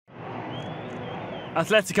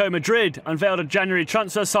Atletico Madrid unveiled a January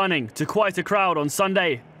transfer signing to quite a crowd on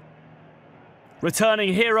Sunday.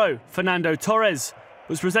 Returning hero Fernando Torres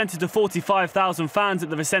was presented to 45,000 fans at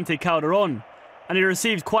the Vicente Calderon, and he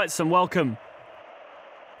received quite some welcome.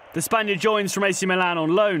 The Spaniard joins from AC Milan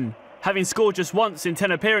on loan, having scored just once in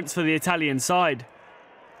 10 appearances for the Italian side.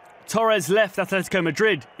 Torres left Atletico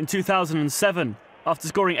Madrid in 2007 after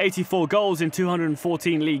scoring 84 goals in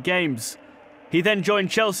 214 league games. He then joined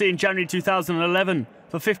Chelsea in January 2011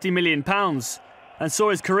 for £50 million and saw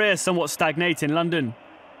his career somewhat stagnate in London.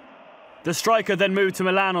 The striker then moved to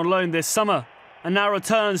Milan on loan this summer and now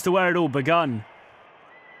returns to where it all begun.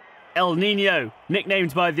 El Niño,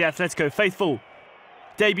 nicknamed by the Atletico faithful,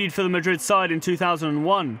 debuted for the Madrid side in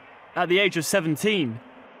 2001 at the age of 17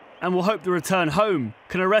 and will hope the return home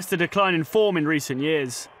can arrest a decline in form in recent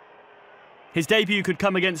years. His debut could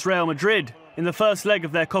come against Real Madrid in the first leg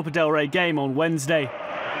of their Copa del Rey game on Wednesday.